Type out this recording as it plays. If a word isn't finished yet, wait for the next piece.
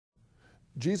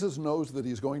Jesus knows that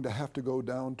he's going to have to go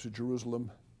down to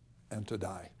Jerusalem and to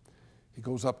die. He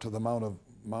goes up to the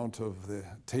Mount of the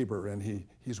Tabor, and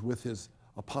he's with his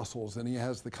apostles, and he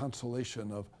has the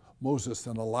consolation of Moses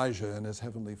and Elijah and his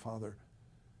heavenly Father.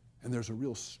 And there's a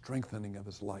real strengthening of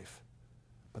his life.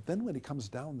 But then when he comes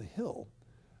down the hill,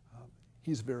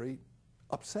 he's very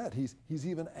upset. He's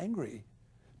even angry,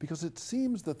 because it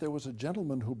seems that there was a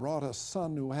gentleman who brought a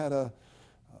son who had a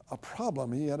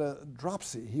problem. He had a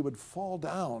dropsy. He would fall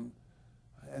down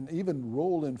and even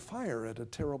roll in fire at a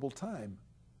terrible time.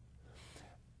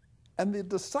 And the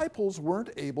disciples weren't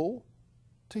able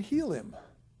to heal him.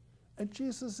 And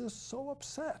Jesus is so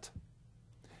upset.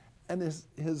 And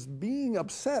his being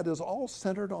upset is all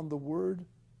centered on the word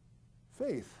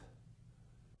faith.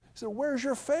 He said, "Where's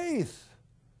your faith?"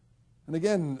 And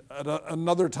again, at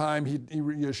another time,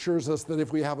 he assures us that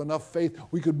if we have enough faith,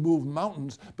 we could move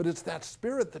mountains. But it's that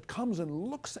Spirit that comes and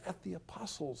looks at the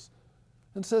apostles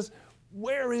and says,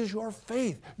 "Where is your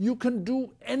faith? You can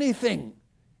do anything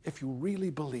if you really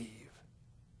believe."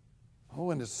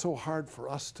 Oh, and it's so hard for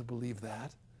us to believe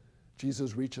that.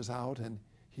 Jesus reaches out and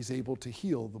he's able to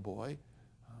heal the boy.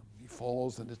 He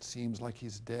falls and it seems like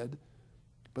he's dead.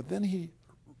 But then he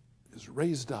is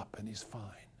raised up and he's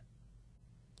fine.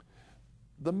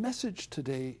 The message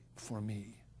today for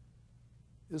me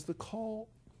is the call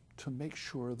to make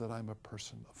sure that I'm a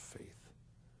person of faith.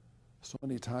 So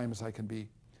many times I can be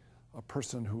a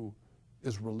person who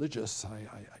is religious. I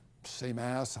say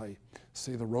Mass, I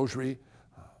say the Rosary,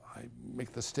 I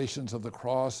make the Stations of the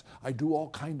Cross, I do all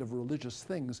kinds of religious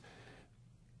things.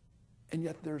 And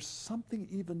yet there's something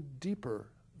even deeper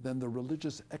than the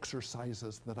religious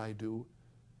exercises that I do.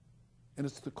 And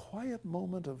it's the quiet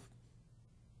moment of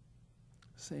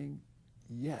saying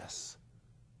yes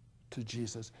to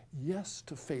Jesus, yes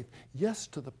to faith, yes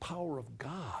to the power of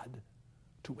God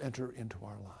to enter into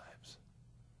our lives.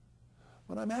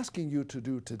 What I'm asking you to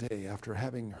do today, after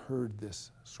having heard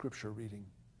this scripture reading,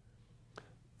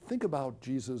 think about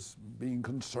Jesus being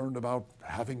concerned about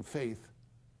having faith,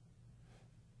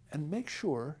 and make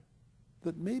sure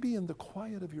that maybe in the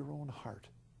quiet of your own heart,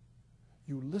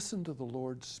 you listen to the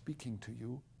Lord speaking to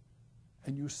you,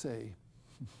 and you say,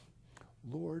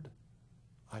 "Lord,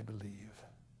 I believe."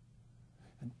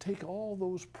 And take all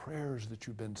those prayers that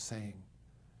you've been saying,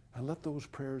 and let those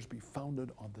prayers be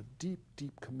founded on the deep,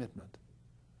 deep commitment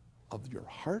of your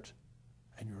heart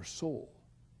and your soul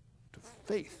to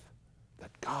faith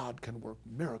that God can work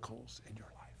miracles in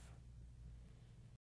your life.